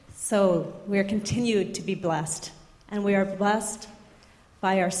So we are continued to be blessed, and we are blessed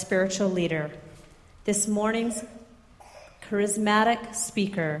by our spiritual leader. This morning's charismatic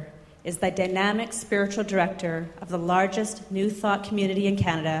speaker is the dynamic spiritual director of the largest New Thought community in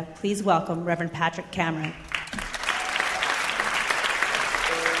Canada. Please welcome Reverend Patrick Cameron.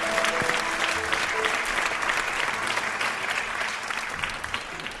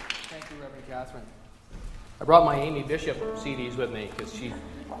 Thank you, Reverend Catherine. I brought my Amy Bishop CDs with me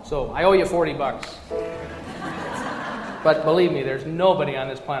so I owe you $40. But believe me, there's nobody on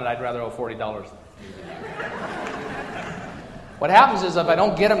this planet I'd rather owe $40. What happens is if I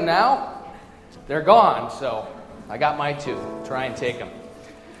don't get them now, they're gone. So I got my two. Try and take them.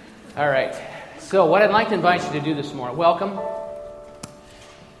 All right. So what I'd like to invite you to do this morning, welcome,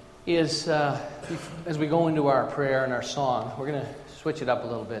 is as we go into our prayer and our song, we're going to switch it up a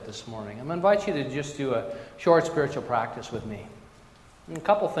little bit this morning. I'm going to invite you to just do a short spiritual practice with me. And a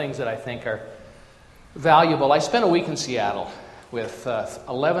couple things that I think are valuable. I spent a week in Seattle with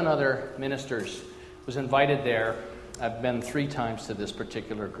 11 other ministers. Was invited there. I've been 3 times to this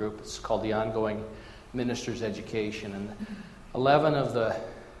particular group. It's called the Ongoing Ministers Education. And 11 of the,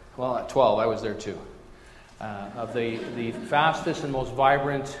 12, I was there too, of the fastest and most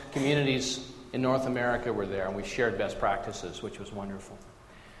vibrant communities in North America were there. And we shared best practices, which was wonderful.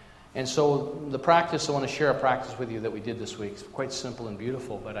 And so the practice, I want to share a practice with you that we did this week. It's quite simple and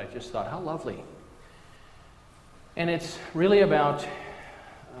beautiful, but I just thought, how lovely. And it's really about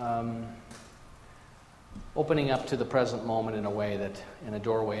opening up to the present moment in a way that, in a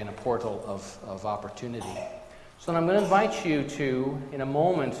doorway, in a portal of opportunity. So I'm going to invite you to, in a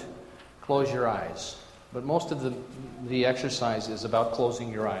moment, close your eyes. But most of the exercise is about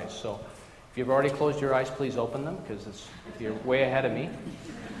closing your eyes. So if you've already closed your eyes, please open them, because you're way ahead of me.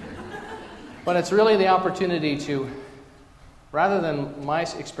 But it's really the opportunity to, rather than my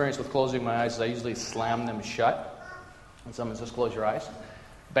experience with closing my eyes, I usually slam them shut. When someone says, close your eyes,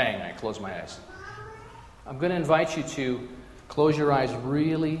 bang, I close my eyes. I'm going to invite you to close your eyes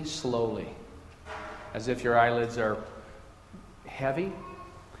really slowly, as if your eyelids are heavy,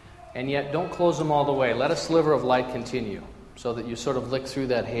 and yet don't close them all the way. Let a sliver of light continue, so that you sort of lick through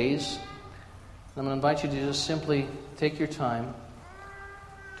that haze. I'm going to invite you to just simply take your time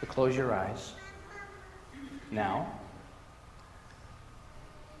to close your eyes now.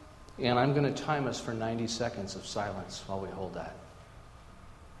 And I'm going to time us for 90 seconds of silence while we hold that.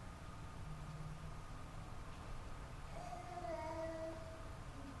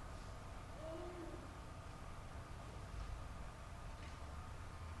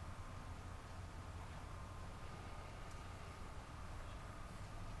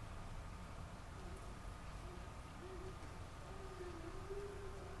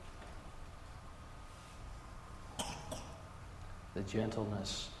 The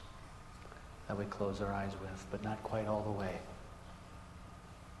gentleness that we close our eyes with, but not quite all the way.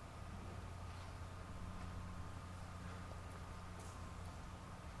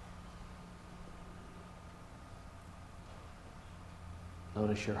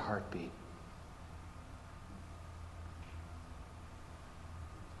 Notice your heartbeat.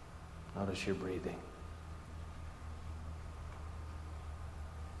 Notice your breathing.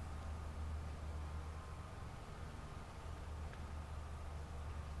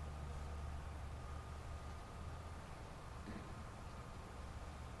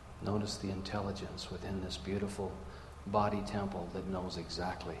 Notice the intelligence within this beautiful body temple that knows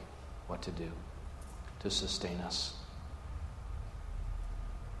exactly what to do to sustain us.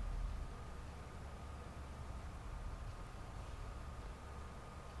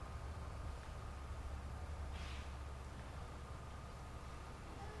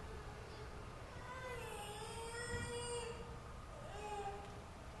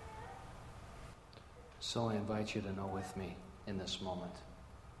 So I invite you to know with me in this moment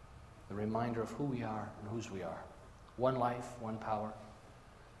the reminder of who we are and whose we are. One life, one power.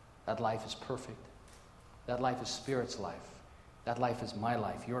 That life is perfect. That life is Spirit's life. That life is my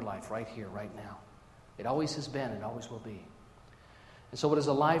life, your life, right here, right now. It always has been, it always will be. And so what is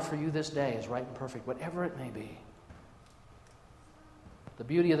alive for you this day is right and perfect, whatever it may be. The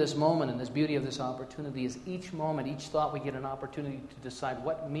beauty of this moment and this beauty of this opportunity is each moment, each thought, we get an opportunity to decide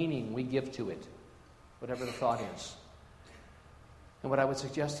what meaning we give to it, whatever the thought is. And what I would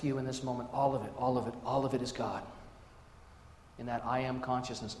suggest to you in this moment, all of it is God. In that I am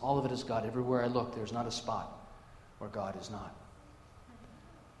consciousness, all of it is God. Everywhere I look, there's not a spot where God is not.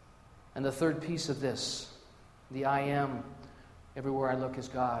 And the third piece of this, the I am, everywhere I look is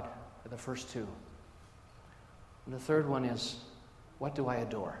God, are the first two. And the third one is, what do I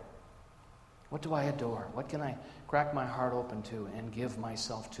adore? What do I adore? What can I crack my heart open to and give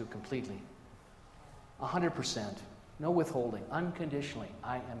myself to completely? 100%. No withholding. Unconditionally.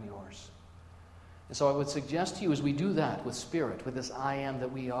 I am yours. And so I would suggest to you as we do that with spirit, with this I am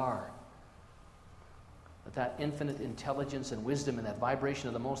that we are, that infinite intelligence and wisdom and that vibration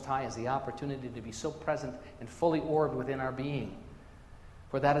of the Most High is the opportunity to be so present and fully orbed within our being.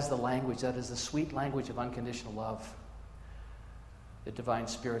 For that is the language, that is the sweet language of unconditional love that Divine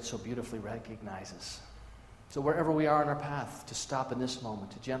Spirit so beautifully recognizes. So wherever we are on our path, to stop in this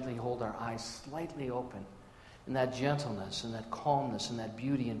moment, to gently hold our eyes slightly open in that gentleness and that calmness and that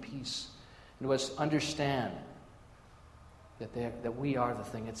beauty and peace, and to us understand that we are the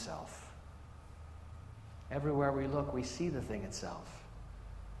thing itself. Everywhere we look, we see the thing itself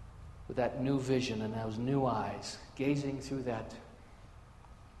with that new vision and those new eyes, gazing through that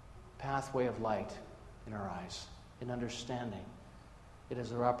pathway of light in our eyes, in understanding. It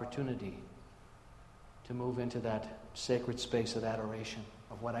is our opportunity to move into that sacred space of adoration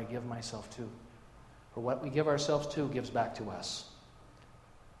of what I give myself to. For what we give ourselves to gives back to us.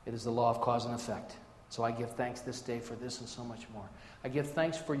 It is the law of cause and effect. So I give thanks this day for this and so much more. I give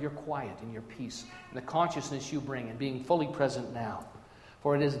thanks for your quiet and your peace and the consciousness you bring and being fully present now.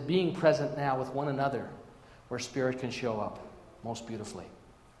 For it is being present now with one another where Spirit can show up most beautifully.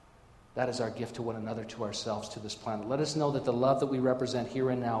 That is our gift to one another, to ourselves, to this planet. Let us know that the love that we represent here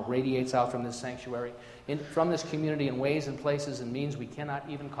and now radiates out from this sanctuary, from this community in ways and places and means we cannot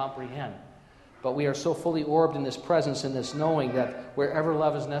even comprehend. But we are so fully orbed in this presence, in this knowing that wherever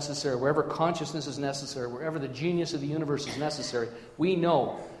love is necessary, wherever consciousness is necessary, wherever the genius of the universe is necessary, we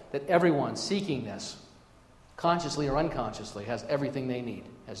know that everyone seeking this, consciously or unconsciously, has everything they need,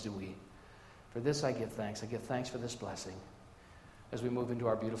 as do we. For this I give thanks. I give thanks for this blessing as we move into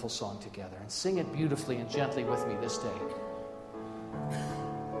our beautiful song together. And sing it beautifully and gently with me this day.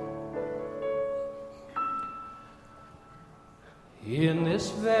 In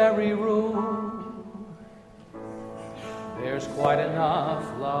this very room, there's quite enough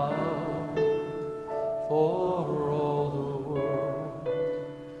love for all the world.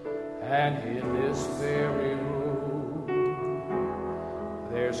 And in this very room,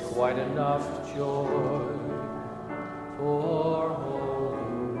 there's quite enough joy for all the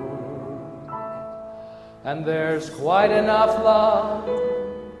world. And there's quite enough love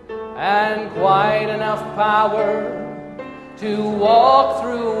and quite enough power to walk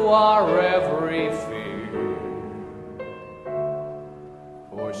through our every fear.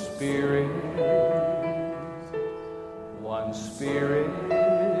 For Spirit, one Spirit,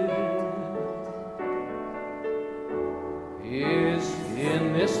 is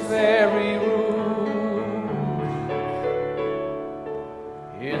in this very room,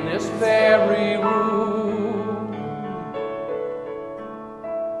 in this very room,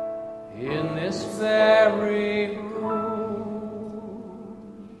 in this very room.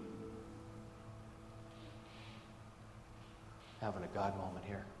 Having a God moment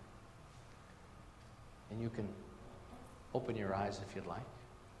here. And you can open your eyes if you'd like.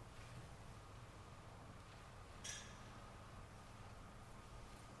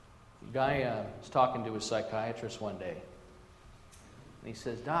 A guy was talking to his psychiatrist one day. And he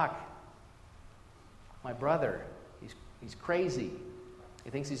says, "Doc, my brother, he's crazy. He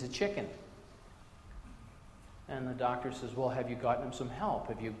thinks he's a chicken." And the doctor says, "Well, have you gotten him some help?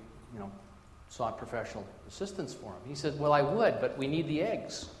 Have you sought professional assistance for him?" He said, "Well, I would, but we need the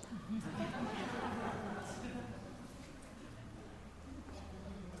eggs."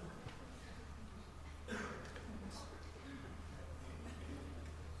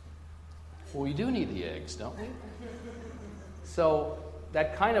 Well, we do need the eggs, don't we? So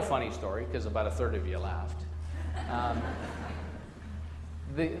that kind of funny story, because about a third of you laughed.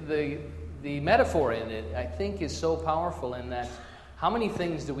 The metaphor in it, I think, is so powerful in that how many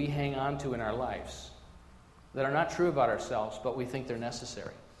things do we hang on to in our lives that are not true about ourselves, but we think they're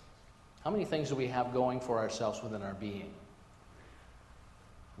necessary? How many things do we have going for ourselves within our being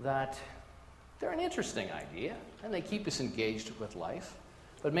that they're an interesting idea, and they keep us engaged with life,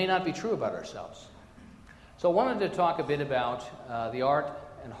 but may not be true about ourselves? So I wanted to talk a bit about the art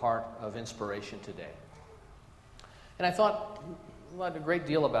and heart of inspiration today. And I thought a great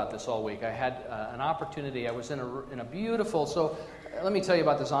deal about this all week. I had an opportunity. I was in a beautiful... So let me tell you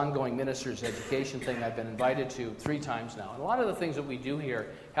about this ongoing minister's education thing I've been invited to 3 times now. And a lot of the things that we do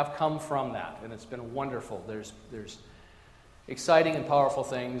here have come from that, and it's been wonderful. There's exciting and powerful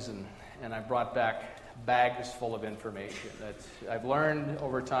things, and I brought back bags full of information that I've learned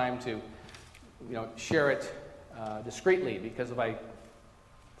over time to share it discreetly, because if I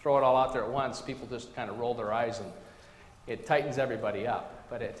throw it all out there at once, people just kind of roll their eyes and it tightens everybody up.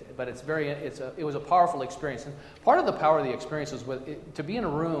 but it was a powerful experience. And part of the power of the experience was to be in a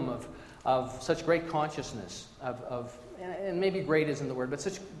room of such great consciousness, and maybe great isn't the word, but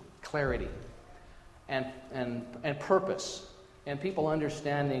such clarity and purpose, and people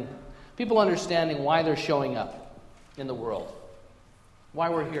understanding why they're showing up in the world, why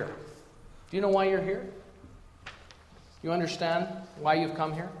we're here. Do you know why you're here? You understand why you've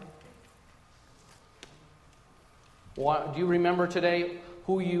come here? Do you remember today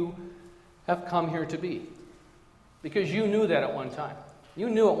who you have come here to be? Because you knew that at one time. You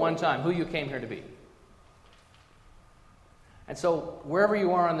knew at one time who you came here to be. And so wherever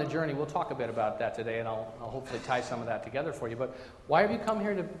you are on the journey, we'll talk a bit about that today, and I'll hopefully tie some of that together for you. But why have you come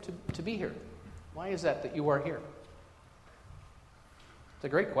here to be here? Why is that you are here? It's a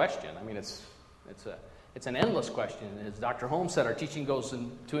great question. I mean, it's an endless question. As Dr. Holmes said, our teaching goes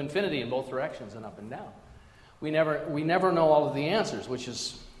to infinity in both directions and up and down. We never know all of the answers, which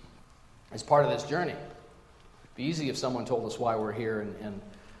is part of this journey. It'd be easy if someone told us why we're here and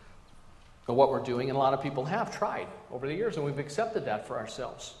what we're doing, and a lot of people have tried over the years, and we've accepted that for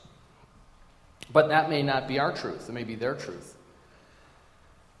ourselves. But that may not be our truth. It may be their truth.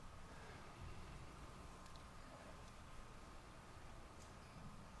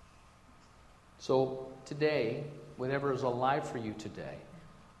 So today, whatever is alive for you today,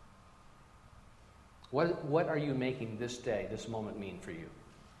 what are you making this day, this moment mean for you?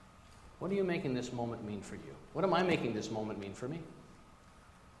 What are you making this moment mean for you? What am I making this moment mean for me?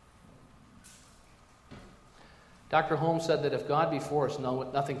 Dr. Holmes said that if God be for us,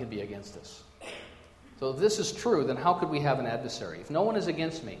 nothing can be against us. So if this is true, then how could we have an adversary? If no one is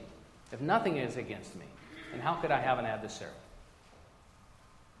against me, if nothing is against me, then how could I have an adversary?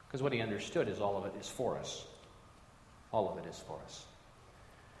 Because what he understood is all of it is for us. All of it is for us.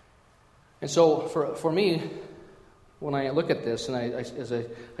 And so for me, when I look at this, and as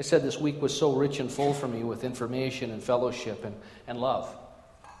I said, this week was so rich and full for me with information and fellowship and love.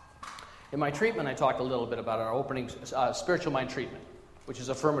 In my treatment, I talked a little bit about our opening spiritual mind treatment, which is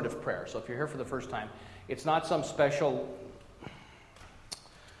affirmative prayer. So if you're here for the first time, it's not some special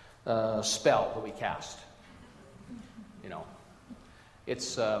spell that we cast. You know,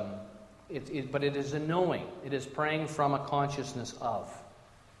 but it is a knowing. It is praying from a consciousness of.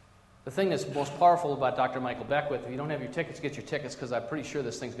 The thing that's most powerful about Dr. Michael Beckwith, if you don't have your tickets, get your tickets, because I'm pretty sure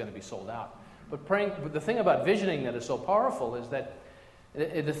this thing's going to be sold out. But the thing about visioning that is so powerful is that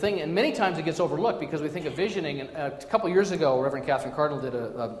the thing, and many times it gets overlooked because we think of visioning. And a couple years ago, Reverend Catherine Cardinal did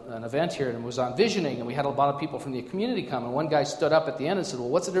an event here and was on visioning, and we had a lot of people from the community come. And one guy stood up at the end and said, "Well,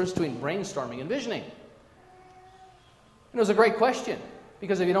 what's the difference between brainstorming and visioning?" And it was a great question,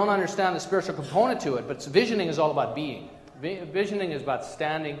 because if you don't understand the spiritual component to it, but visioning is all about being. Visioning is about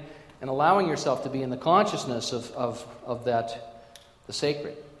standing and allowing yourself to be in the consciousness of that, the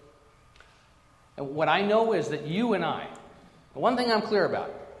sacred. And what I know is that you and I, the one thing I'm clear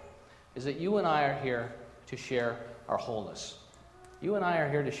about is that you and I are here to share our wholeness. You and I are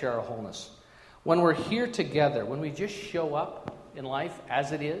here to share our wholeness. When we're here together, when we just show up in life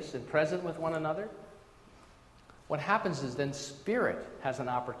as it is and present with one another, what happens is then spirit has an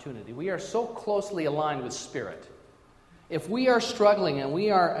opportunity. We are so closely aligned with spirit. If we are struggling and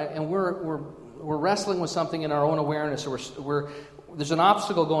we're wrestling with something in our own awareness, or there's an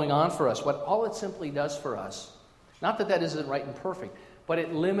obstacle going on for us, all it simply does for us, not that isn't right and perfect, but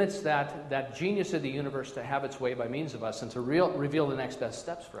it limits that genius of the universe to have its way by means of us and to reveal the next best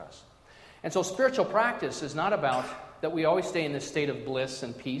steps for us. And so spiritual practice is not about that we always stay in this state of bliss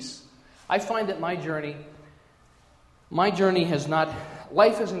and peace. I find that my journey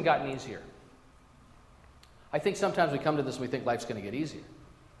life hasn't gotten easier. I think sometimes we come to this and we think life's going to get easier.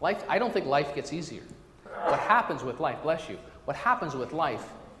 I don't think life gets easier. What happens with life, bless you, what happens with life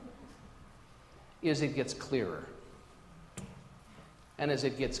is it gets clearer. And as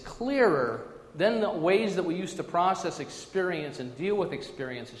it gets clearer, then the ways that we used to process experience and deal with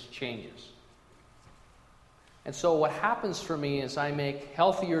experiences changes. And so what happens for me is I make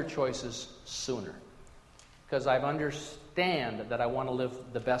healthier choices sooner. Because I understand that I want to live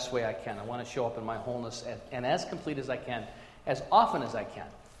the best way I can. I want to show up in my wholeness and as complete as I can, as often as I can.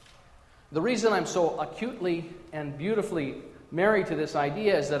 The reason I'm so acutely and beautifully married to this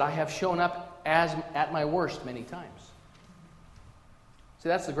idea is that I have shown up at my worst many times. See,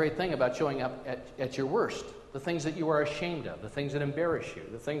 that's the great thing about showing up at your worst. The things that you are ashamed of, the things that embarrass you,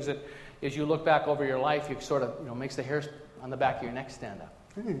 the things that, as you look back over your life, you sort of, makes the hairs on the back of your neck stand up.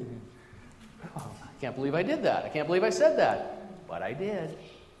 Oh, I can't believe I did that. I can't believe I said that. But I did.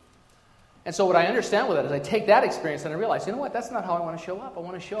 And so what I understand with it is I take that experience and I realize, you know what, that's not how I want to show up. I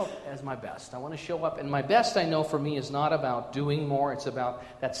want to show up as my best. I want to show up, and my best, I know, for me is not about doing more. It's about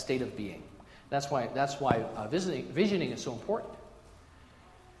that state of being. That's why visioning is so important.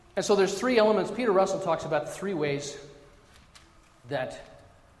 And so there's three elements. Peter Russell talks about the three ways that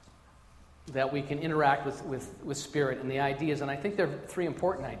we can interact with Spirit and the ideas. And I think they're three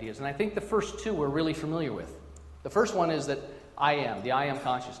important ideas. And I think the first two we're really familiar with. The first one is that I am, the I am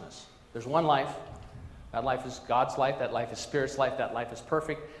consciousness. There's one life. That life is God's life. That life is Spirit's life. That life is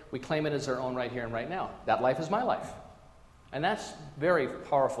perfect. We claim it as our own right here and right now. That life is my life. And that's very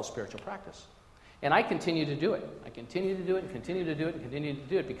powerful spiritual practice. And I continue to do it. I continue to do it and continue to do it and continue to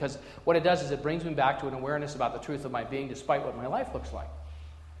do it because what it does is it brings me back to an awareness about the truth of my being despite what my life looks like.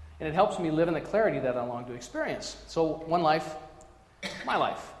 And it helps me live in the clarity that I long to experience. So one life, my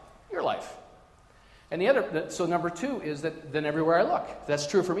life, your life. And the other, so number two is that then everywhere I look. If that's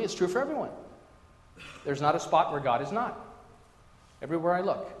true for me, it's true for everyone. There's not a spot where God is not. Everywhere I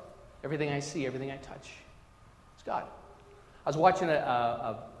look, everything I see, everything I touch, it's God. I was watching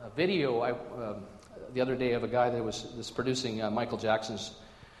a video the other day of a guy that was producing Michael Jackson's,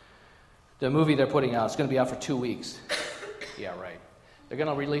 the movie they're putting out. It's going to be out for 2 weeks. Yeah, right. They're going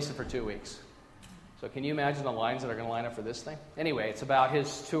to release it for 2 weeks. So can you imagine the lines that are going to line up for this thing? Anyway, it's about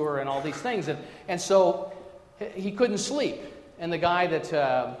his tour and all these things. And so he couldn't sleep. And the guy that,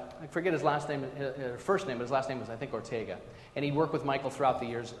 I forget his last name, his first name, but his last name was, I think, Ortega. And he worked with Michael throughout the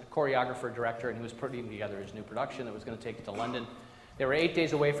years, choreographer, director, and he was putting together his new production that was going to take it to London. They were 8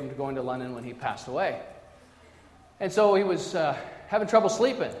 days away from going to London when he passed away. And so he was having trouble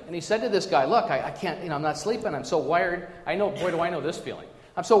sleeping. And he said to this guy, look, I can't, I'm not sleeping. I'm so wired. Boy, do I know this feeling.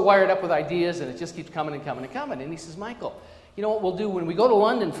 I'm so wired up with ideas, and it just keeps coming and coming and coming. And he says, Michael, you know what we'll do when we go to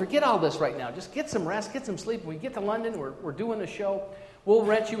London? Forget all this right now. Just get some rest, get some sleep. When we get to London, we're doing the show. We'll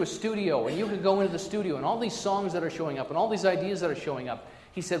rent you a studio, and you can go into the studio, and all these songs that are showing up, and all these ideas that are showing up.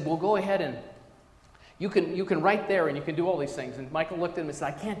 He said, we'll go ahead and you can write there, and you can do all these things. And Michael looked at him and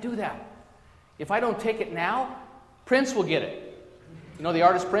said, I can't do that. If I don't take it now, Prince will get it. You know the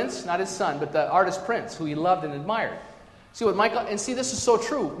artist Prince? Not his son, but the artist Prince, who he loved and admired. See, this is so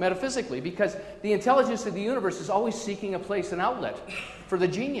true metaphysically, because the intelligence of the universe is always seeking a place, an outlet for the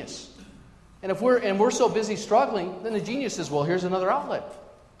genius. And if we're so busy struggling, then the genius says, well, here's another outlet.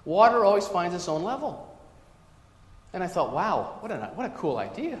 Water always finds its own level. And I thought, wow, what a cool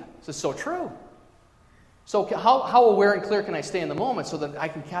idea. This is so true. So how aware and clear can I stay in the moment so that I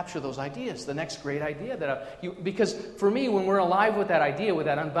can capture those ideas, the next great idea because for me, when we're alive with that idea, with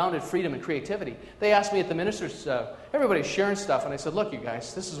that unbounded freedom and creativity, they asked me at the ministers, everybody's sharing stuff, and I said, look, you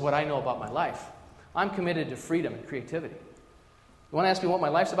guys, this is what I know about my life. I'm committed to freedom and creativity. You want to ask me what my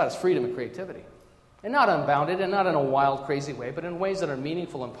life's about? It's freedom and creativity. And not unbounded, and not in a wild, crazy way, but in ways that are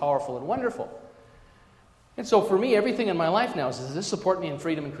meaningful and powerful and wonderful. And so for me, everything in my life now does this support me in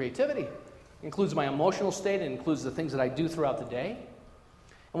freedom and creativity? It includes my emotional state. It includes the things that I do throughout the day.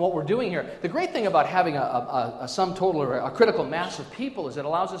 And what we're doing here, the great thing about having a sum total or a critical mass of people is it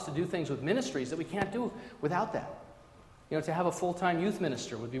allows us to do things with ministries that we can't do without that. To have a full-time youth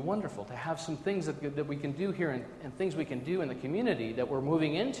minister would be wonderful. To have some things that we can do here and things we can do in the community that we're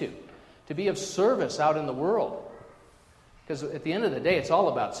moving into. To be of service out in the world. Because at the end of the day, it's all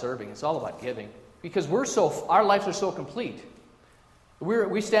about serving. It's all about giving. Because our lives are so complete.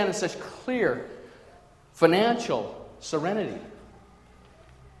 We stand in such clear financial serenity.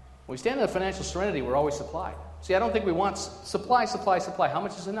 When we stand in the financial serenity, we're always supplied. See, I don't think we want supply. How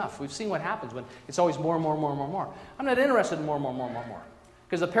much is enough? We've seen what happens when it's always more and more and more and more and more. I'm not interested in more.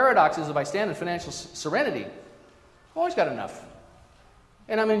 Because the paradox is if I stand in financial serenity, I've always got enough.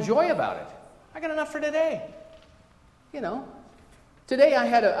 And I'm enjoy about it. I got enough for today. Today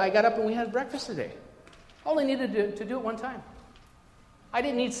I got up and we had breakfast today. I only needed to do it one time. I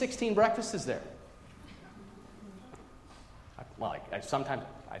didn't need 16 breakfasts there. Well, sometimes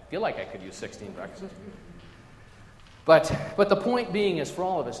I feel like I could use 16 breakfasts. But the point being is for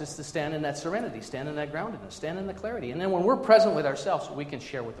all of us is to stand in that serenity, stand in that groundedness, stand in the clarity. And then when we're present with ourselves, we can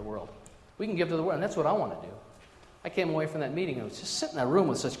share with the world. We can give to the world, and that's what I want to do. I came away from that meeting and was just sitting in that room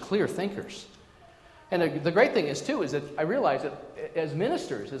with such clear thinkers. And the great thing is, too, is that I realize that as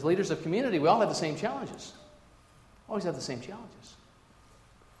ministers, as leaders of community, we all have the same challenges. Always have the same challenges.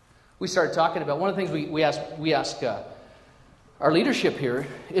 We started talking about, one of the things we ask our leadership here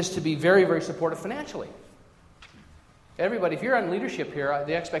is to be very, very supportive financially. Everybody, if you're on leadership here,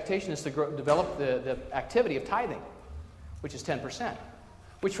 the expectation is to develop the activity of tithing, which is 10%.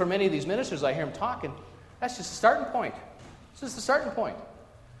 Which for many of these ministers, I hear them talking, that's just a starting point. It's just a starting point.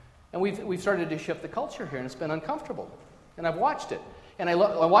 And we've started to shift the culture here, and it's been uncomfortable. And I've watched it. And I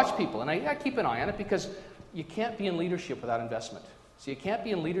watch people, and I keep an eye on it, because you can't be in leadership without investment. So you can't be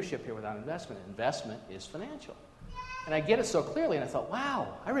in leadership here without investment. Investment is financial. And I get it so clearly, and I thought,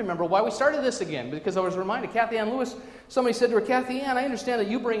 wow, I remember why we started this again, because I was reminded, Kathy Ann Lewis, somebody said to her, Kathy Ann, I understand that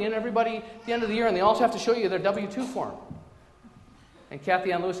you bring in everybody at the end of the year, and they also have to show you their W-2 form. And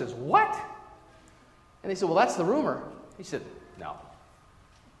Kathy Ann Lewis says, what? And they said, well, that's the rumor. He said, no.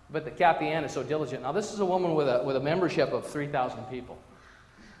 But the Kathy Ann is so diligent. Now, this is a woman with a membership of 3,000 people.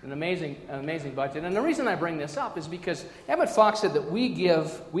 An amazing budget. And the reason I bring this up is because Emmett Fox said that we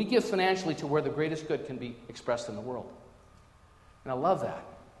give financially to where the greatest good can be expressed in the world. And I love that.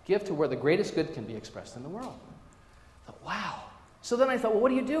 Give to where the greatest good can be expressed in the world. I thought, wow. So then I thought, well, what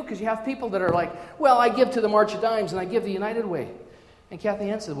do you do? Because you have people that are like, well, I give to the March of Dimes and I give the United Way. And Kathy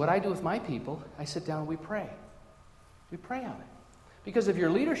Ann said, what I do with my people, I sit down and we pray. We pray on it. Because if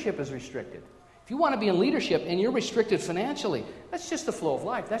your leadership is restricted, if you want to be in leadership and you're restricted financially, that's just the flow of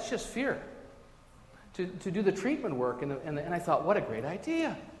life. That's just fear. To do the treatment work. And I thought, what a great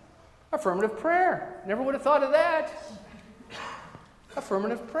idea. Affirmative prayer. Never would have thought of that.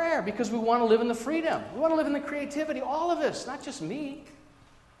 Affirmative prayer. Because we want to live in the freedom. We want to live in the creativity. All of us, not just me.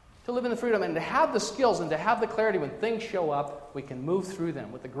 To live in the freedom and to have the skills and to have the clarity when things show up, we can move through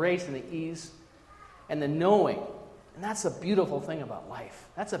them with the grace and the ease and the knowing. And that's a beautiful thing about life.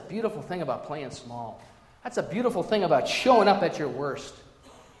 That's a beautiful thing about playing small. That's a beautiful thing about showing up at your worst.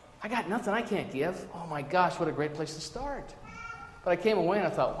 I got nothing I can't give. Oh my gosh, what a great place to start. But I came away and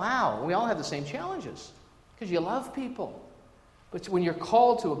I thought, wow, we all have the same challenges. Because you love people. But when you're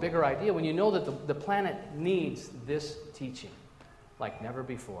called to a bigger idea, when you know that the planet needs this teaching like never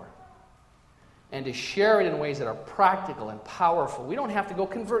before, and to share it in ways that are practical and powerful, we don't have to go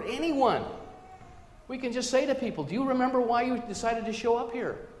convert anyone. We can just say to people, do you remember why you decided to show up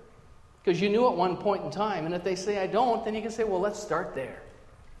here? Because you knew at one point in time. And if they say, I don't, then you can say, well, let's start there.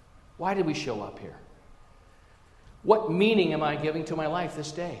 Why did we show up here? What meaning am I giving to my life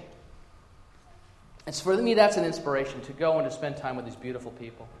this day? And for me, that's an inspiration to go and to spend time with these beautiful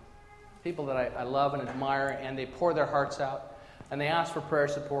people. People that I love and admire, and they pour their hearts out, and they ask for prayer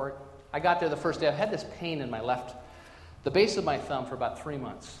support. I got there the first day. I had this pain in the base of my thumb for about 3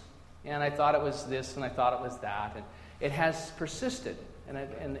 months. And I thought it was this, and I thought it was that. And it has persisted.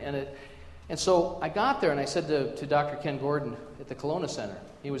 And so I got there, and I said to Dr. Ken Gordon at the Kelowna Center,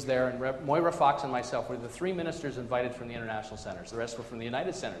 he was there, and Moira Fox and myself were the 3 ministers invited from the international centers. The rest were from the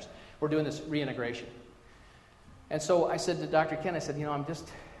United Centers. We're doing this reintegration. And so I said to Dr. Ken, I said,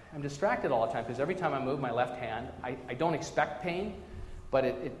 I'm distracted all the time, because every time I move my left hand, I don't expect pain,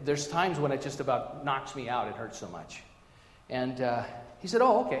 but there's times when it just about knocks me out. It hurts so much. And he said,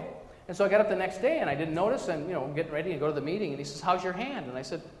 oh, okay. And so I got up the next day, and I didn't notice, and, I'm getting ready to go to the meeting, and he says, how's your hand? And I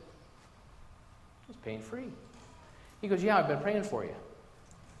said, it's pain-free. He goes, yeah, I've been praying for you.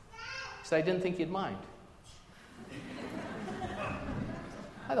 He said, I didn't think you'd mind.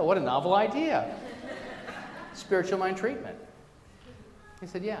 I thought, what a novel idea. Spiritual mind treatment. He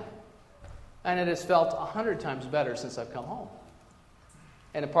said, yeah. And it has felt 100 times better since I've come home.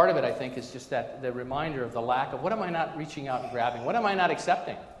 And a part of it, I think, is just that the reminder of the lack of what am I not reaching out and grabbing? What am I not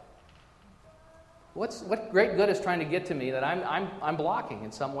accepting? What great good is trying to get to me that I'm blocking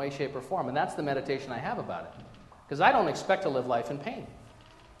in some way, shape, or form? And that's the meditation I have about it. Because I don't expect to live life in pain.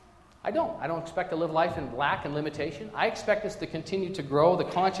 I don't expect to live life in lack and limitation. I expect us to continue to grow the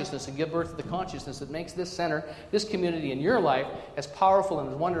consciousness and give birth to the consciousness that makes this center, this community in your life, as powerful and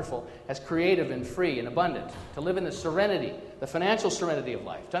as wonderful, as creative and free and abundant. To live in the serenity, the financial serenity of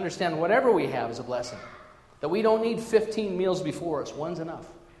life. To understand whatever we have is a blessing. That we don't need 15 meals before us. One's enough.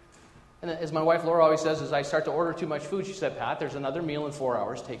 And as my wife Laura always says, as I start to order too much food, she said, Pat, there's another meal in 4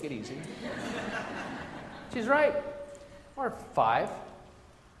 hours. Take it easy. She's right. Or 5.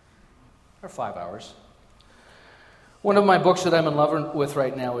 Or 5 hours. One of my books that I'm in love with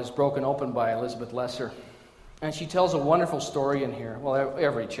right now is Broken Open by Elizabeth Lesser. And she tells a wonderful story in here. Well,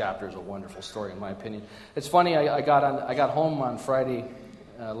 every chapter is a wonderful story, in my opinion. It's funny, I got home on Friday,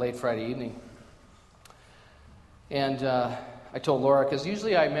 late Friday evening. And I told Laura, because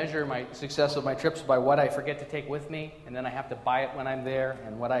usually I measure my success of my trips by what I forget to take with me, and then I have to buy it when I'm there,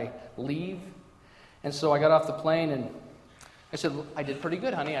 and what I leave. And so I got off the plane, and I said, I did pretty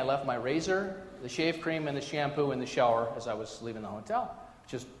good, honey. I left my razor, the shave cream, and the shampoo in the shower as I was leaving the hotel,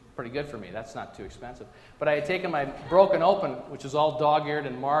 which is pretty good for me. That's not too expensive. But I had taken my Broken Open, which is all dog-eared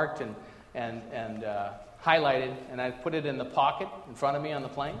and marked and highlighted, and I put it in the pocket in front of me on the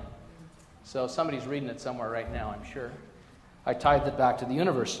plane. So somebody's reading it somewhere right now, I'm sure. I tied it back to the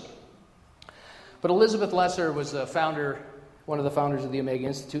universe. But Elizabeth Lesser was one of the founders of the Omega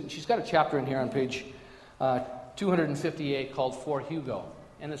Institute. And she's got a chapter in here on page 258 called For Hugo.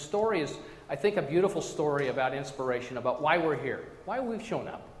 And the story is, I think, a beautiful story about inspiration, about why we're here, why we've shown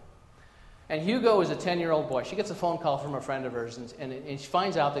up. And Hugo is a 10-year-old boy. She gets a phone call from a friend of hers, and she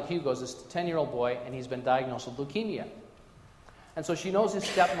finds out that Hugo's this 10-year-old boy, and he's been diagnosed with leukemia. And so she knows his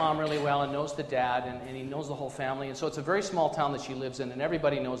stepmom really well and knows the dad, and he knows the whole family. And so it's a very small town that she lives in, and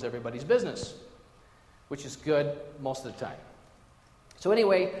everybody knows everybody's business, which is good most of the time. So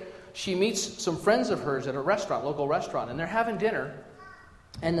anyway, she meets some friends of hers at a restaurant, local restaurant, and they're having dinner.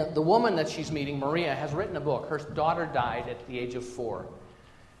 And the woman that she's meeting, Maria, has written a book. Her daughter died at the age of 4.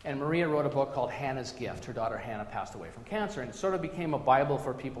 And Maria wrote a book called Hannah's Gift. Her daughter Hannah passed away from cancer, and it sort of became a Bible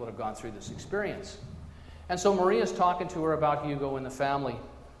for people that have gone through this experience. And so Maria's talking to her about Hugo and the family.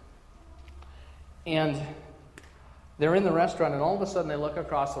 And they're in the restaurant, and all of a sudden they look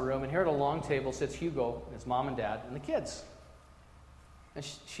across the room, and here at a long table sits Hugo, his mom and dad, and the kids. And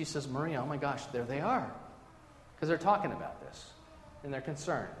she says, Maria, oh my gosh, there they are. Because they're talking about this, and they're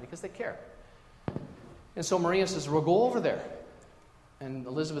concerned, because they care. And so Maria says, we'll go over there. And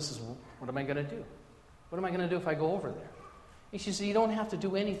Elizabeth says, what am I going to do? What am I going to do if I go over there? And she said, you don't have to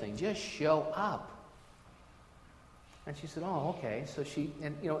do anything. Just show up. And she said, oh, okay. So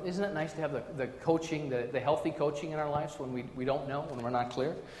isn't it nice to have the coaching, the healthy coaching in our lives when we don't know, when we're not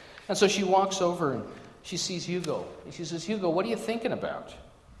clear? And so she walks over and she sees Hugo. And she says, Hugo, what are you thinking about?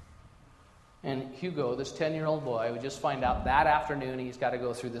 And Hugo, this 10-year-old boy, we just find out that afternoon he's got to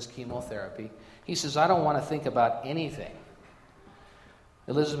go through this chemotherapy. He says, I don't want to think about anything.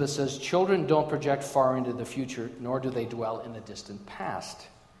 Elizabeth says, children don't project far into the future, nor do they dwell in the distant past.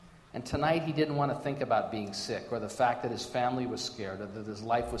 And tonight he didn't want to think about being sick or the fact that his family was scared or that his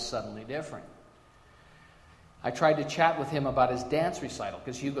life was suddenly different. I tried to chat with him about his dance recital,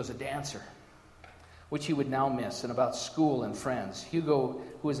 because Hugo's a dancer, which he would now miss, and about school and friends. Hugo,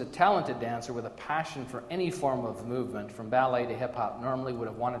 who is a talented dancer with a passion for any form of movement, from ballet to hip-hop, normally would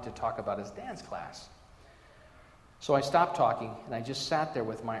have wanted to talk about his dance class. So I stopped talking, and I just sat there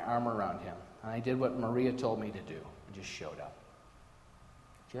with my arm around him. And I did what Maria told me to do. I just showed up.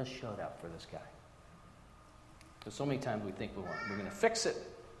 Just showed up for this guy. Because so many times we think we're going to fix it.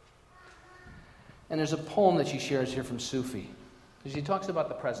 And there's a poem that she shares here from Sufi. She talks about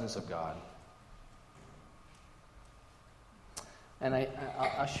the presence of God. And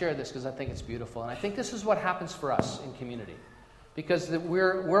I'll share this because I think it's beautiful. And I think this is what happens for us in community. Because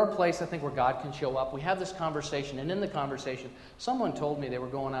we're a place, I think, where God can show up. We have this conversation, and in the conversation, someone told me they were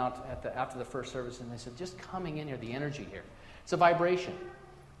going out after the first service, and they said, just coming in here, the energy here. It's a vibration.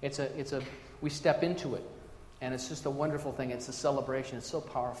 We step into it, and it's just a wonderful thing. It's a celebration. It's so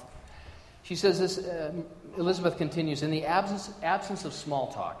powerful. She says this, Elizabeth continues, in the absence of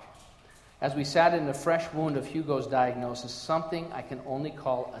small talk, as we sat in the fresh wound of Hugo's diagnosis, something I can only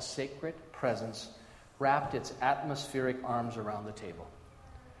call a sacred presence wrapped its atmospheric arms around the table.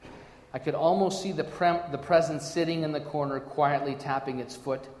 I could almost see the presence sitting in the corner, quietly tapping its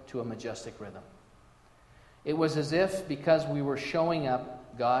foot to a majestic rhythm. It was as if, because we were showing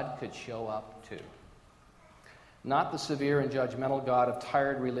up, God could show up too. Not the severe and judgmental God of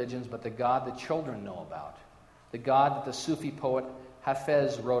tired religions, but the God that children know about. The God that the Sufi poet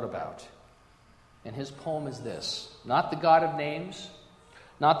Hafez wrote about. And his poem is this: not the God of names,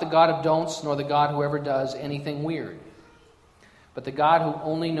 not the God of don'ts, nor the God who ever does anything weird, but the God who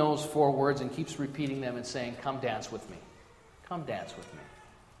only knows 4 words and keeps repeating them and saying, come dance with me. Come dance with me.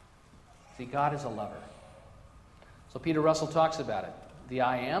 See, God is a lover. So Peter Russell talks about it. The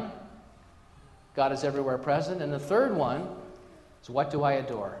I am. God is everywhere present. And the third one is, what do I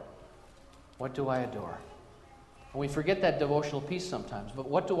adore? What do I adore? And we forget that devotional piece sometimes, but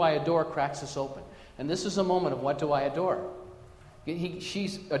what do I adore cracks us open. And this is a moment of what do I adore?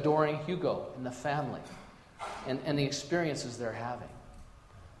 She's adoring Hugo and the family and the experiences they're having.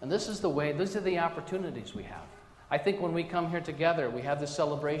 And this is the way, these are the opportunities we have. I think when we come here together, we have this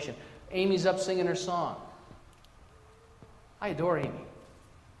celebration. Amy's up singing her song. I adore Amy.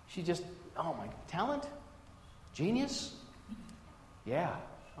 She just, oh my, talent? Genius? Yeah,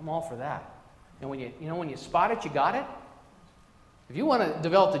 I'm all for that. And when you spot it, you got it. If you want to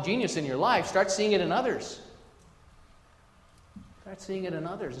develop the genius in your life, start seeing it in others. Start seeing it in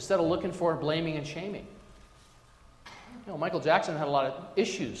others instead of looking for blaming and shaming. Michael Jackson had a lot of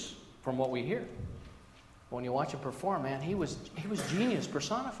issues from what we hear. But when you watch him perform, man, he was genius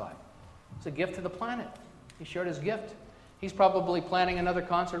personified. It's a gift to the planet. He shared his gift. He's probably planning another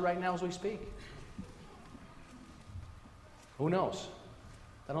concert right now as we speak. Who knows?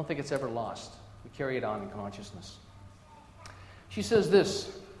 I don't think it's ever lost. We carry it on in consciousness. She says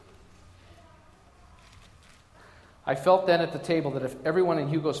this: I felt then at the table that if everyone in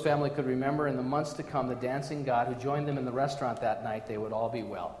Hugo's family could remember in the months to come the dancing God who joined them in the restaurant that night, they would all be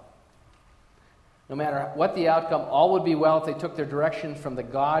well. No matter what the outcome, all would be well if they took their direction from the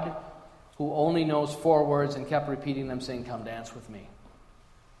God who only knows 4 words and kept repeating them, saying, "Come dance with me.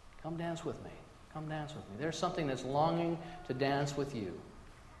 Come dance with me. Come dance with me." There's something that's longing to dance with you,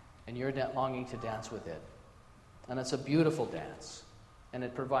 and you're longing to dance with it. And it's a beautiful dance, and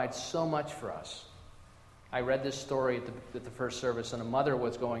it provides so much for us. I read this story at the first service, and a mother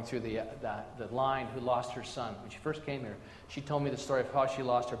was going through the line who lost her son. When she first came here, she told me the story of how she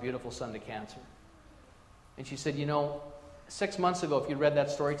lost her beautiful son to cancer. And she said, 6 months ago, if you'd read that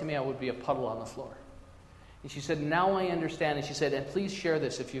story to me, I would be a puddle on the floor. And she said, now I understand. And she said, and please share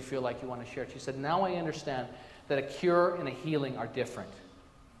this if you feel like you want to share it. She said, now I understand that a cure and a healing are different.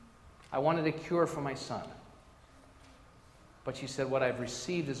 I wanted a cure for my son. But she said, what I've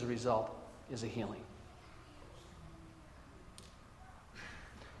received as a result is a healing.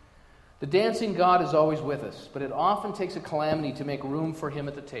 The dancing God is always with us, but it often takes a calamity to make room for him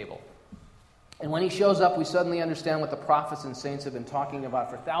at the table. And when he shows up, we suddenly understand what the prophets and saints have been talking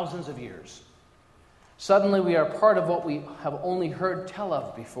about for thousands of years. Suddenly we are part of what we have only heard tell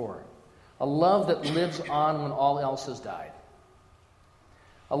of before. A love that lives on when all else has died.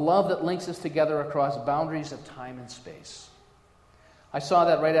 A love that links us together across boundaries of time and space. I saw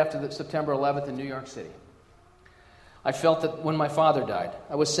that right after September 11th in New York City. I felt that when my father died,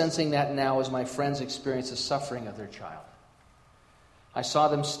 I was sensing that now as my friends experienced the suffering of their child. I saw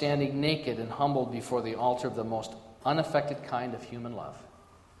them standing naked and humbled before the altar of the most unaffected kind of human love.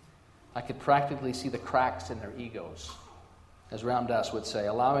 I could practically see the cracks in their egos, as Ram Dass would say,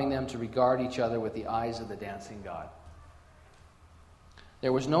 allowing them to regard each other with the eyes of the dancing God.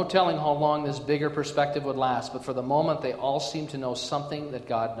 There was no telling how long this bigger perspective would last, but for the moment they all seemed to know something that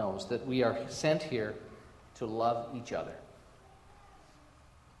God knows, that we are sent here to love each other.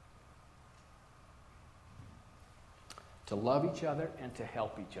 To love each other and to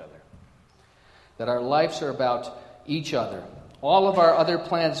help each other. That our lives are about each other. All of our other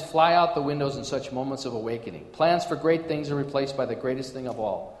plans fly out the windows in such moments of awakening. Plans for great things are replaced by the greatest thing of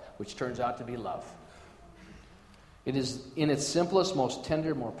all, which turns out to be love. It is in its simplest, most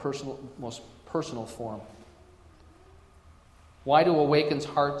tender, most personal form. Why do awakened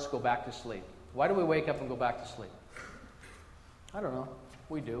hearts go back to sleep? Why do we wake up and go back to sleep? I don't know.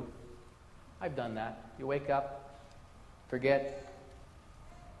 We do. I've done that. You wake up, forget.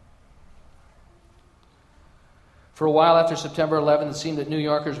 For a while after September 11th, it seemed that New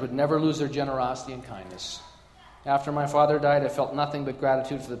Yorkers would never lose their generosity and kindness. After my father died, I felt nothing but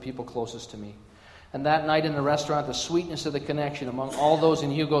gratitude for the people closest to me. And that night in the restaurant, the sweetness of the connection among all those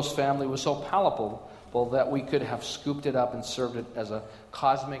in Hugo's family was so palpable that we could have scooped it up and served it as a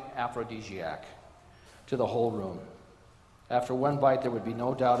cosmic aphrodisiac to the whole room. After one bite, there would be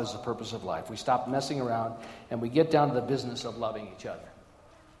no doubt as the purpose of life. We stop messing around and we get down to the business of loving each other.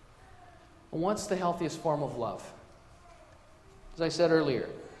 And what's the healthiest form of love? As I said earlier,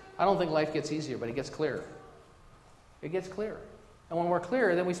 I don't think life gets easier, but it gets clearer. It gets clearer. And when we're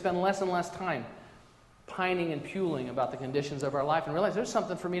clearer, then we spend less and less time pining and puling about the conditions of our life and realize there's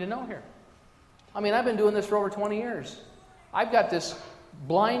something for me to know here. I mean, I've been doing this for over 20 years. I've got this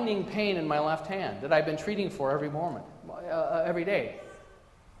blinding pain in my left hand that I've been treating for every day.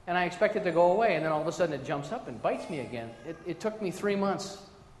 And I expect it to go away, and then all of a sudden it jumps up and bites me again. It took me 3 months,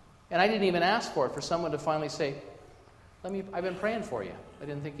 and I didn't even ask for it, for someone to finally say, I've been praying for you. I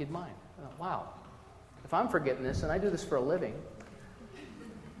didn't think you'd mind. I thought, wow, if I'm forgetting this, and I do this for a living,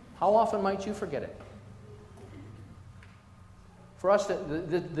 how often might you forget it? For us,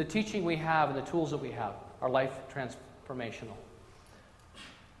 the teaching we have and the tools that we have are life transformational.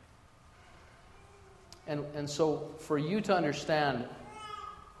 And so for you to understand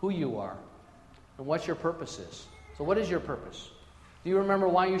who you are and what your purpose is. So what is your purpose? Do you remember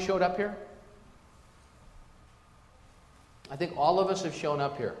why you showed up here? I think all of us have shown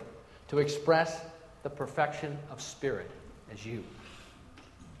up here to express the perfection of spirit as you.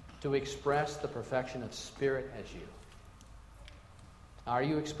 To express the perfection of spirit as you. Are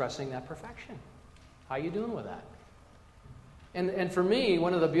you expressing that perfection? How are you doing with that? And for me,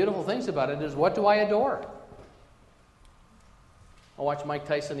 one of the beautiful things about it is, what do I adore? I watched Mike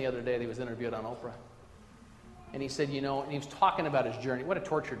Tyson the other day. He was interviewed on Oprah. And he said, and he was talking about his journey. What a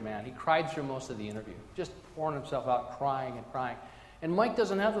tortured man. He cried through most of the interview, just pouring himself out, crying and crying. And Mike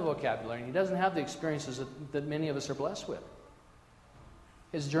doesn't have the vocabulary, and he doesn't have the experiences that many of us are blessed with.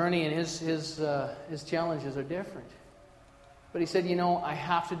 His journey and his challenges are different. But he said, I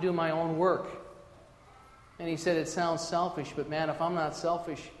have to do my own work. And he said, it sounds selfish, but man, if I'm not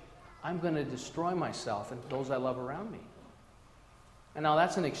selfish, I'm going to destroy myself and those I love around me. And now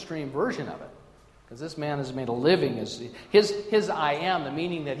that's an extreme version of it. Because this man has made a living. His I am, the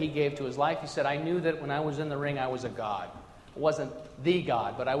meaning that he gave to his life, he said, I knew that when I was in the ring, I was a god. I wasn't the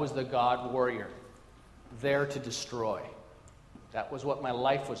god, but I was the god warrior, there to destroy. That was what my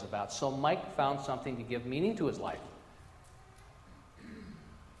life was about. So Mike found something to give meaning to his life.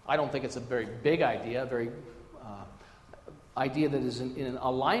 I don't think it's a very big idea, a very idea that is in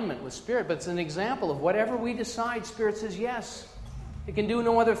alignment with Spirit, but it's an example of whatever we decide, Spirit says yes. It can do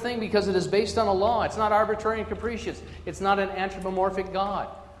no other thing because it is based on a law. It's not arbitrary and capricious. It's not an anthropomorphic God,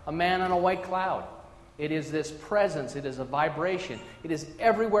 a man on a white cloud. It is this presence. It is a vibration. It is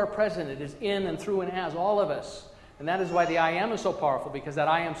everywhere present. It is in and through and as all of us. And that is why the I am is so powerful, because that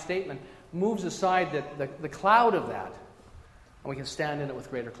I am statement moves aside the cloud of that, and we can stand in it with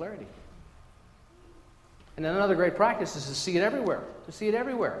greater clarity. And then another great practice is to see it everywhere. To see it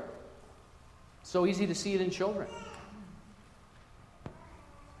everywhere. It's so easy to see it in children.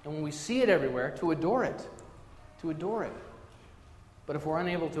 And when we see it everywhere, to adore it. To adore it. But if we're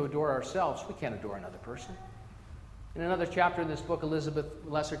unable to adore ourselves, we can't adore another person. In another chapter in this book, Elizabeth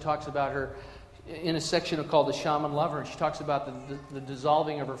Lesser talks about her in a section called The Shaman Lover, and she talks about the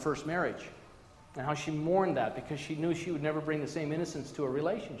dissolving of her first marriage and how she mourned that because she knew she would never bring the same innocence to a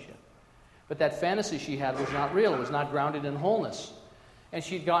relationship. But that fantasy she had was not real. It was not grounded in wholeness. And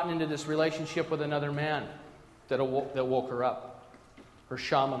she'd gotten into this relationship with another man that woke her up. Her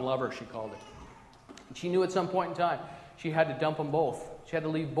shaman lover, she called it. And she knew at some point in time she had to dump them both. She had to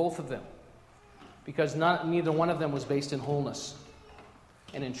leave both of them because neither one of them was based in wholeness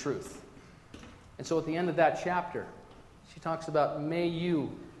and in truth. And so at the end of that chapter, she talks about, may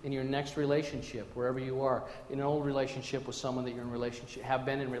you, in your next relationship, wherever you are, in an old relationship with someone that you're in relationship, have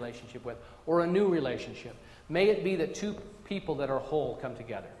been in relationship with, or a new relationship, may it be that two people that are whole come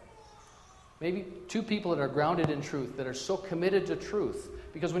together. Maybe two people that are grounded in truth, that are so committed to truth.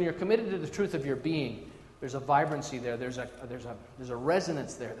 Because when you're committed to the truth of your being, there's a vibrancy there, there's a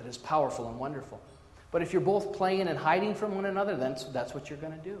resonance there that is powerful and wonderful. But if you're both playing and hiding from one another, then that's what you're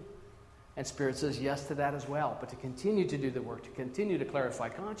going to do. And Spirit says yes to that as well. But to continue to do the work, to continue to clarify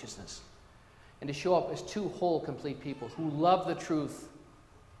consciousness, and to show up as two whole, complete people who love the truth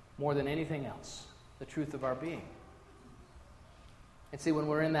more than anything else, the truth of our being. And see, when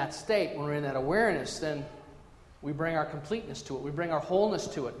we're in that state, when we're in that awareness, then we bring our completeness to it. We bring our wholeness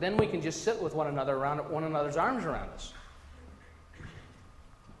to it. Then we can just sit with one another around one another's arms around us.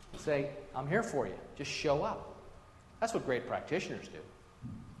 Say, I'm here for you. Just show up. That's what great practitioners do.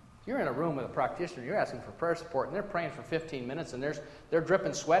 You're in a room with a practitioner, you're asking for prayer support, and they're praying for 15 minutes, and they're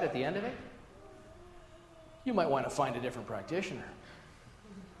dripping sweat at the end of it. You might want to find a different practitioner.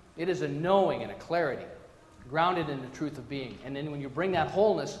 It is a knowing and a clarity, grounded in the truth of being. And then when you bring that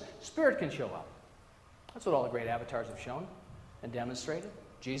wholeness, Spirit can show up. That's what all the great avatars have shown and demonstrated.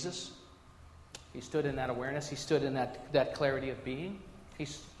 Jesus, he stood in that awareness. He stood in that clarity of being.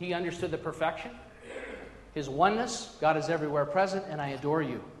 He understood the perfection. His oneness, God is everywhere present, and I adore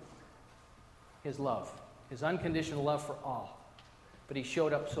you. His love, his unconditional love for all. But he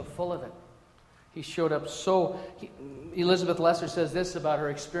showed up so full of it. He showed up so... Elizabeth Lesser says this about her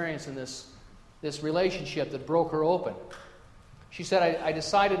experience in this relationship that broke her open. She said, I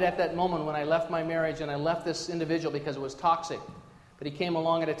decided at that moment when I left my marriage and I left this individual because it was toxic, but he came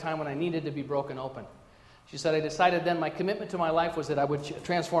along at a time when I needed to be broken open. She said, I decided then my commitment to my life was that I would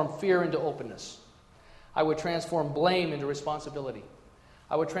transform fear into openness. I would transform blame into responsibility.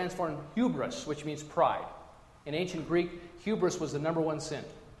 I would transform hubris, which means pride. In ancient Greek, hubris was the number one sin.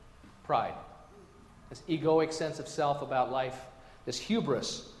 Pride. This egoic sense of self about life. This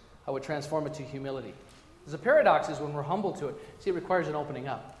hubris, I would transform it to humility. The paradox is when we're humble to it, see, it requires an opening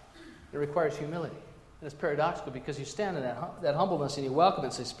up. It requires humility. And it's paradoxical because you stand in that humbleness and you welcome it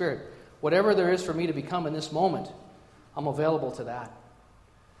and say, Spirit, whatever there is for me to become in this moment, I'm available to that.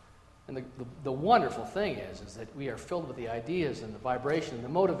 And the wonderful thing is that we are filled with the ideas and the vibration and the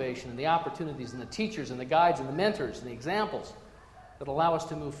motivation and the opportunities and the teachers and the guides and the mentors and the examples that allow us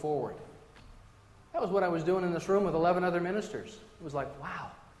to move forward. That was what I was doing in this room with 11 other ministers. It was like,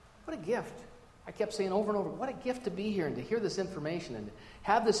 wow, what a gift. I kept saying over and over, what a gift to be here and to hear this information and to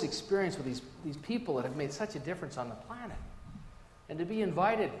have this experience with these people that have made such a difference on the planet. And to be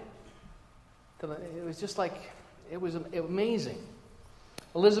invited. It was just like, it was amazing.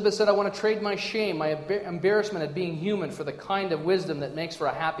 Elizabeth said, I want to trade my shame, my embarrassment at being human for the kind of wisdom that makes for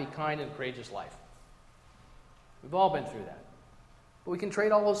a happy, kind, and courageous life. We've all been through that. But we can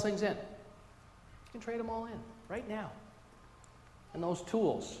trade all those things in. We can trade them all in right now. And those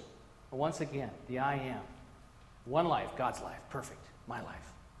tools are, once again, the I am. One life, God's life, perfect, my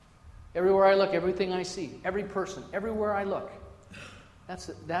life. Everywhere I look, everything I see, every person, everywhere I look,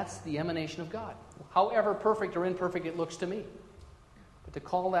 that's the emanation of God. However perfect or imperfect it looks to me. But to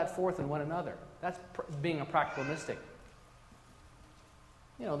call that forth in one another, that's being a practical mystic.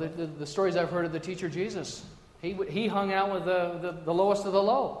 You know, the stories I've heard of the teacher Jesus, he hung out with the lowest of the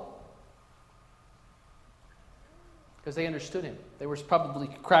low. Because they understood him. They were probably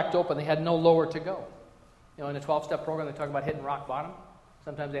cracked open. They had no lower to go. You know, in the 12-step program, they talk about hitting rock bottom.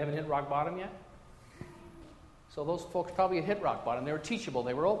 Sometimes they haven't hit rock bottom yet. So those folks probably had hit rock bottom. They were teachable.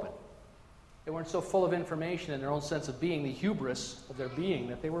 They were open. They weren't so full of information in their own sense of being, the hubris of their being,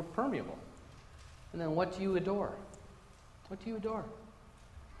 that they were permeable. And then what do you adore? What do you adore?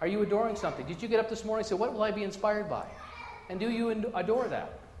 Are you adoring something? Did you get up this morning and say, what will I be inspired by? And do you adore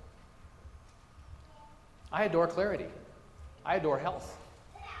that? I adore clarity. I adore health.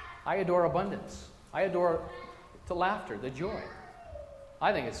 I adore abundance. I adore the laughter, the joy.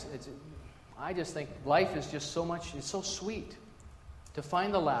 I think I just think life is just so much, it's so sweet to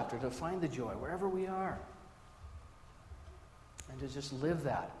find the laughter, to find the joy wherever we are. And to just live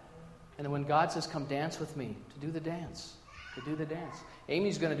that. And when God says, come dance with me, to do the dance. To do the dance.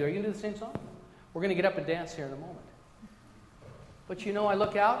 Amy's going to do it. Are you going to do the same song? We're going to get up and dance here in a moment. But you know, I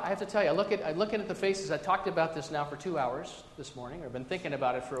look out, I have to tell you, I look at the faces. I talked about this now for 2 hours this morning. I've been thinking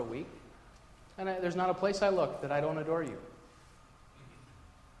about it for a week. And there's not a place I look that I don't adore you.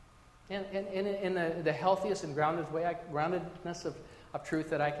 And in the healthiest and groundedness of truth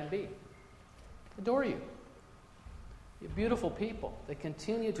that I can be. Adore you. You're beautiful people that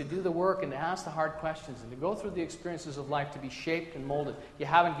continue to do the work and to ask the hard questions and to go through the experiences of life to be shaped and molded. You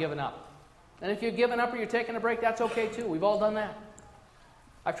haven't given up. And if you've given up or you're taking a break, that's okay too. We've all done that.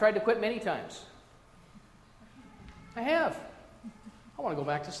 I've tried to quit many times. I have. I want to go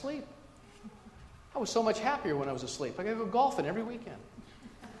back to sleep. I was so much happier when I was asleep. I could go golfing every weekend.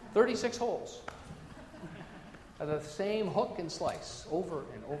 36 holes. The same hook and slice over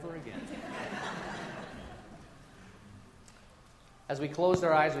and over again. As we closed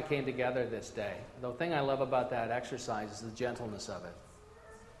our eyes, we came together this day. The thing I love about that exercise is the gentleness of it.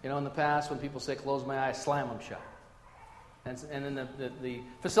 You know, in the past, when people say, close my eyes, slam them shut. And then the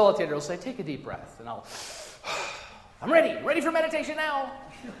facilitator will say, take a deep breath. And I'm ready for meditation now.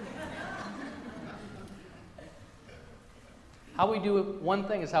 How we do one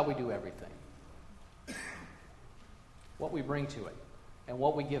thing is how we do everything. What we bring to it and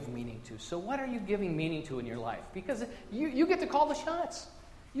what we give meaning to. So what are you giving meaning to in your life? Because you get to call the shots.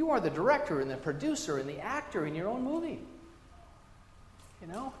 You are the director and the producer and the actor in your own movie. You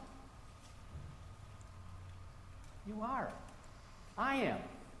know? You are. I am.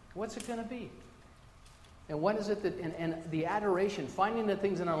 What's it going to be? And what is it that, and the adoration, finding the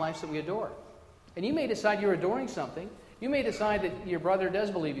things in our lives that we adore. And you may decide you're adoring something. You may decide that your brother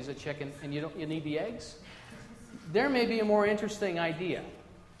does believe he's a chicken and you need the eggs. There may be a more interesting idea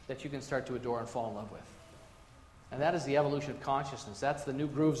that you can start to adore and fall in love with. And that is the evolution of consciousness. That's the new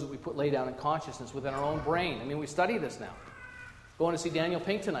grooves that we lay down in consciousness within our own brain. I mean, we study this now. Going to see Daniel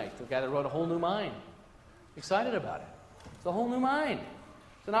Pink tonight, the guy that wrote A Whole New Mind. Excited about it. It's a whole new mind.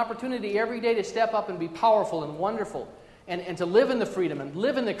 It's an opportunity every day to step up and be powerful and wonderful and to live in the freedom and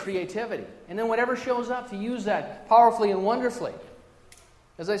live in the creativity. And then whatever shows up, to use that powerfully and wonderfully.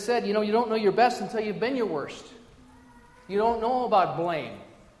 As I said, you know, you don't know your best until you've been your worst. You don't know about blame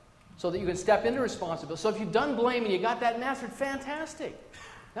so that you can step into responsibility. So if you've done blame and you got that mastered, fantastic.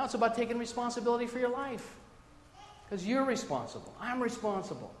 Now it's about taking responsibility for your life. Because you're responsible. I'm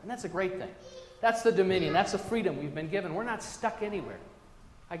responsible. And that's a great thing. That's the dominion. That's the freedom we've been given. We're not stuck anywhere.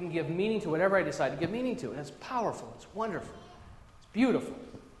 I can give meaning to whatever I decide to give meaning to. And it's powerful. It's wonderful. It's beautiful.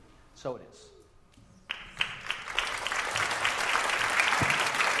 So it is.